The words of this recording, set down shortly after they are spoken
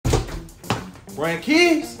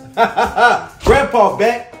Grandkids? Grandpa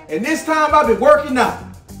back, and this time I've been working out.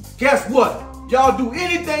 Guess what? Y'all do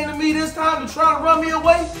anything to me this time to try to run me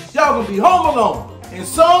away, y'all gonna be home alone. And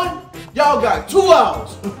son, y'all got 2 hours.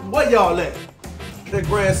 Where y'all at? That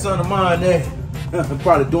grandson of mine there,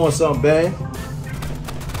 probably doing something bad.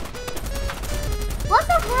 What's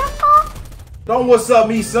up, Grandpa? Don't what's up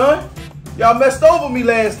me, son. Y'all messed over me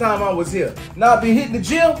last time I was here. Now I be hitting the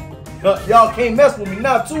gym. Y'all can't mess with me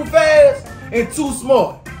now. Too fast and too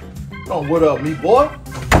smart. Don't what up me, boy.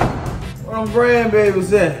 Where them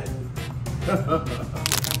grandbabies at?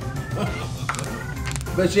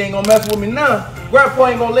 Bet you ain't gonna mess with me now. Grandpa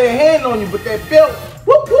ain't gonna lay a hand on you, but that belt,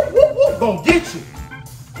 whoop, whoop, whoop, whoop, gonna get you.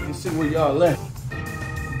 Let me see where y'all at.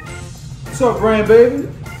 What's up, grandbaby?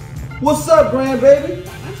 What's up, grandbaby?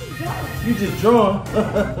 You just drawn.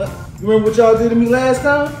 You remember what y'all did to me last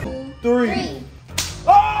time? 3.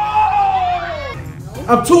 Oh!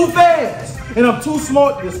 I'm too fast and I'm too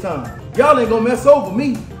smart this time. Y'all ain't gonna mess over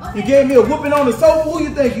me. You gave me a whooping on the sofa. Who you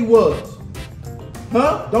think you was?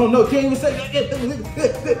 Huh? Don't know. Can't even say.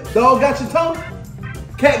 Dog got your tongue?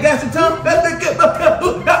 Cat got your tongue?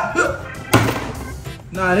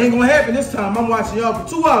 Nah, it ain't gonna happen this time. I'm watching y'all for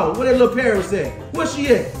 2 hours. Where that little Paris at? Where she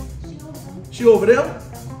at? She over there?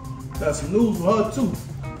 Got some news for her too.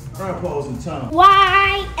 Grandpa's in town.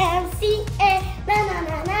 YMCA, na na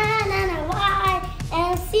na na na na.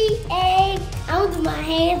 YMCA. I'm gonna do my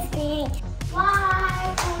handstand.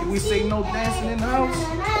 YMCA. Did we say no dancing in the house?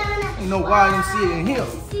 Ain't no YMCA in here.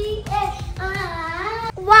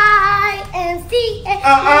 YMCA.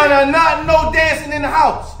 Not no dancing in the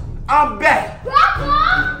house. I'm back.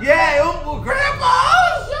 Grandpa? Yeah, Grandpa.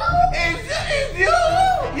 It's you.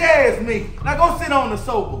 Yeah, it's me. Now go sit on the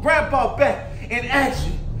sofa. Grandpa back in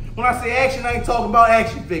action. When I say action, I ain't talking about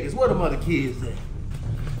action figures. Where them other kids at?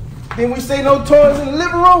 Didn't we say no toys in the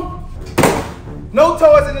living room? No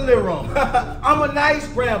toys in the living room. I'm a nice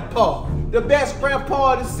grandpa. The best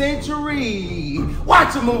grandpa of the century.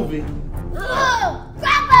 Watch a movie.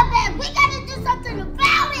 Grandpa back, we gotta do something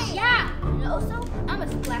about it. Yeah, and also, I'm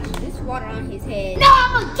gonna splash this water on his head. No,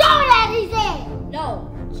 I'm gonna throw it at his head. No,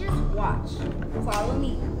 just watch. Follow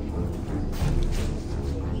me.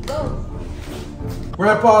 Here he goes.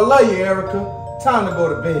 Grandpa, I love you, Erica. Time to go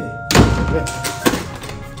to bed.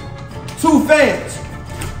 2 fans.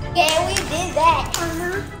 Yeah, we did that.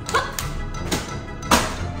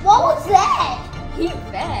 What was that? He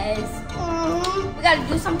fast. We gotta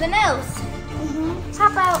do something else. How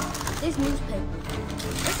about this newspaper?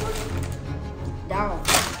 This one? Down.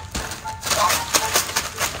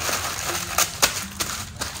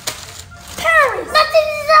 Paris! Nothing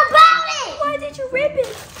is about it! Why did you rip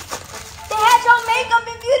it? They had your makeup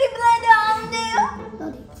and beauty blender on there. No,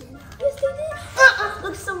 they didn't. Yes, they did.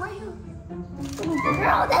 Look, some right here.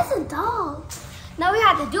 Girl, that's a dog. Now we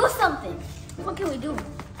have to do something. What can we do?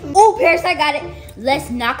 Oh, Paris, I got it. Let's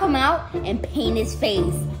knock him out and paint his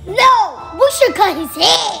face. No! We should cut his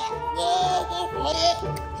hair.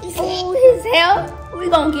 Oh, his hair? We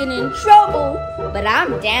gonna get in trouble. But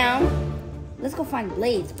I'm down. Let's go find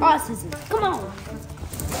blades or scissors. Come on.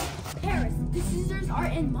 Paris, the scissors are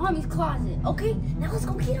in Mommy's closet. Okay, now let's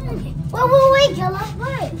go get them. Wait, Killa.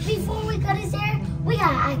 Wait. Before we cut his hair, we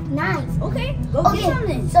gotta act nice. Okay, go get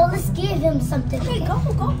something. So let's give him something. Okay, go.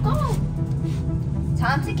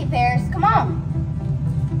 Time ticket, Paris. Come on.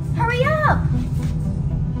 Hurry up.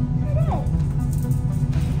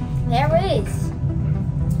 There it is.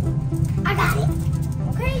 I got it.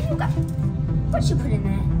 Okay, you got it. What you put in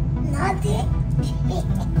there? Nothing.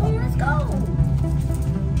 Come on, let's go.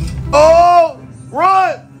 Oh,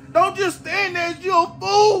 run! Don't just stand there, you a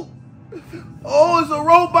fool! Oh, it's a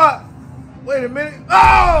robot. Wait a minute.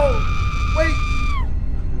 Oh! Wait.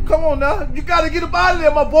 Come on now. You gotta get up out of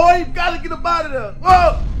there, my boy. You gotta get up out of there.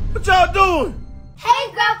 Oh! What y'all doing?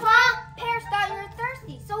 Hey, Grandpa. Paris thought you were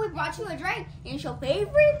thirsty, so we brought you a drink. And it's your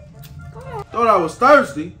favorite? Come on. Thought I was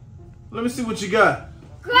thirsty. Let me see what you got.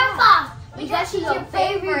 Grandpa, We got you your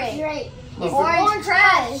favorite. drink. It's Orange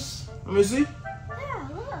Crush. Let me see. Yeah,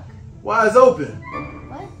 look. Why it's open?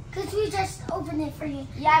 What? Because we just opened it for you.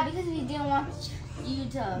 Yeah, because we didn't want you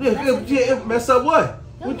to Mess up what?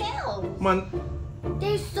 Who knows?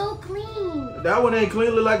 They're so clean. That one ain't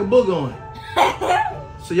clean, look like a booger on it.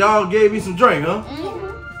 So y'all gave me some drink, huh?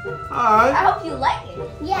 Alright. I hope you like it.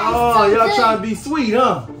 Yeah, Oh, it's so y'all good. trying to be sweet,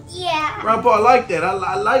 huh? Yeah. Grandpa, I like that. I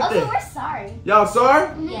like Also, that. we're sorry. Y'all sorry?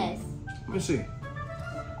 Yes. Let me see.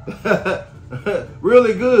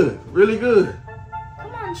 Really good. Really good.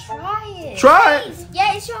 Come on, try it. Try it.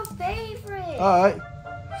 Yeah, it's your favorite. Alright.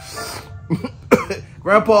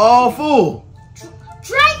 Grandpa all full.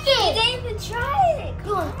 Drink it. You didn't even try it.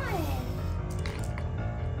 Come on.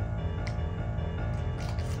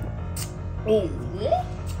 Oh. Good?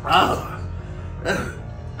 Ah.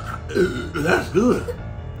 That's good.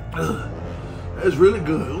 That's really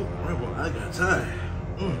good. Oh, I got tired.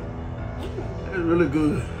 That's really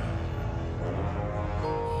good.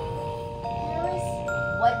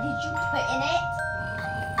 What did you put in it?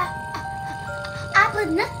 I put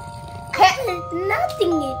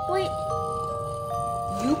nothing in it. Wait.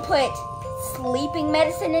 You put sleeping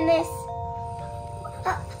medicine in this?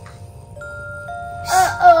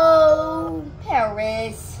 Uh-oh.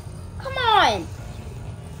 Paris, come on.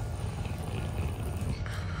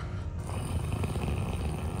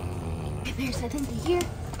 Hey, Paris, I think they're here.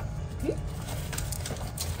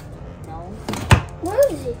 No. Where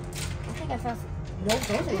is it? I think I found some. No,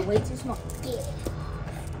 those are way too small. Yeah.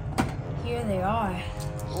 Here they are.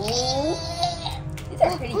 Oh, these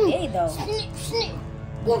are pretty big though. Snip, snip.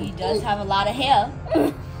 He does have a lot of hair.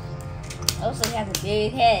 Also, he has a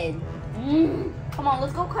big head. Come on,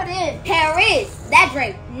 let's go cut in. Paris, that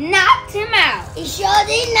drink knocked him out. It sure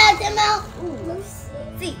did knock him out. Ooh, let's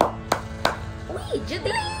see. Wait,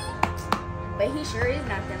 but he sure is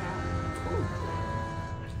knocked him out. Ooh.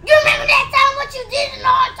 You remember that time what you did in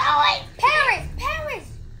our toy? Paris,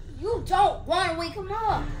 you don't want to wake him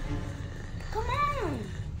up. Come on.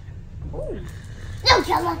 Ooh, No,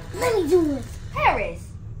 Kella, let me do this. Paris,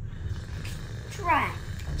 try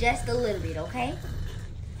just a little bit, okay?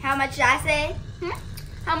 How much did I say?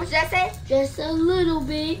 How much did I say? Just a little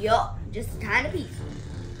bit. Yup, just a tiny piece.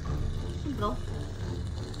 Here you go.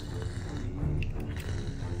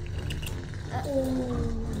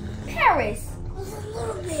 Paris, Just a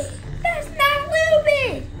little bit. that's not a little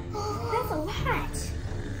bit. That's a lot.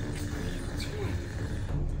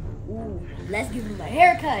 Ooh, let's give him a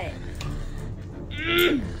haircut.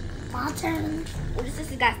 My turn. Oh, the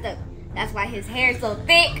sister got stuck. That's why his hair is so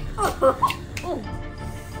thick. Ooh,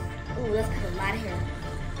 let's cut a lot of hair.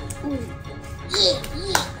 Yeah.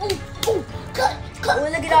 Ooh, cut. Oh,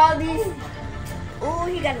 look at all these. Oh,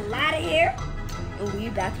 he got a lot of hair. Oh, we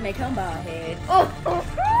about to make him bald head.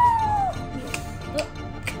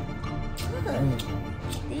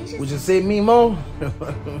 Would you say me more?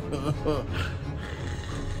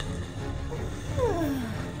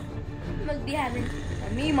 Must be having a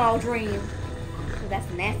Meemaw dream. So that's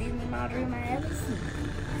the nastiest Meemaw dream I ever seen.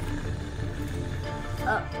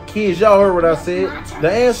 Kids, y'all heard what I said.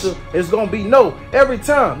 The answer is gonna be no every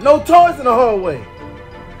time. No toys in the hallway.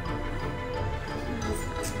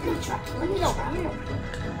 Let me try.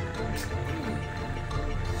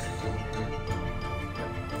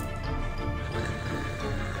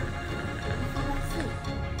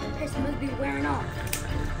 This must be wearing off.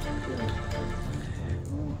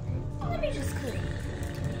 Let me just cut it.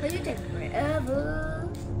 But you take forever.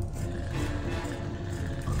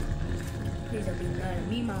 Please don't be another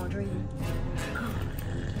Meemaw dream.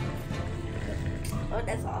 Oh,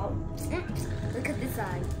 that's all. Look at this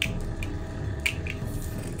side.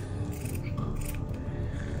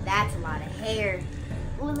 That's a lot of hair.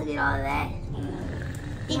 Oh, look at all of that.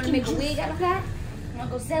 You want to make a wig out of that? You want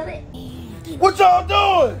to go sell it? What y'all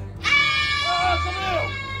doing? Come here.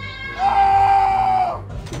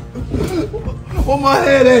 Where my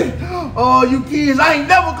head at? Oh, you kids, I ain't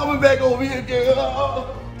never coming back over here again.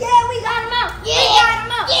 Yeah, we got him out. Yeah. We got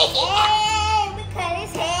him out. Yeah. Hey, we cut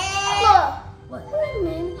his head. Look. What? Wait a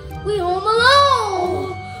minute. We home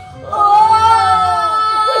alone. Oh.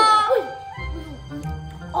 Wait.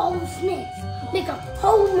 All the snacks. Make a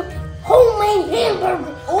homemade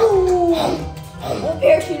hamburger. Oh,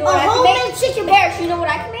 Paris, you know what I can homemade make? chicken. Paris, you know what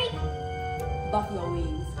I can make? Buffalo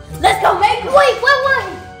wings. Let's go make it. Wait.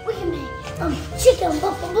 We can make chicken.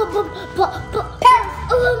 Paris.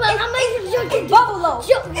 I'm making chicken. Buffalo.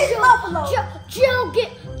 It's buffalo.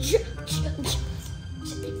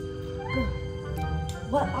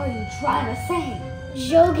 What are you trying to say?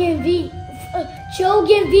 Jogan vegan.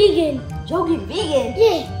 Joking vegan?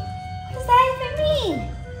 Yeah. What does that even mean?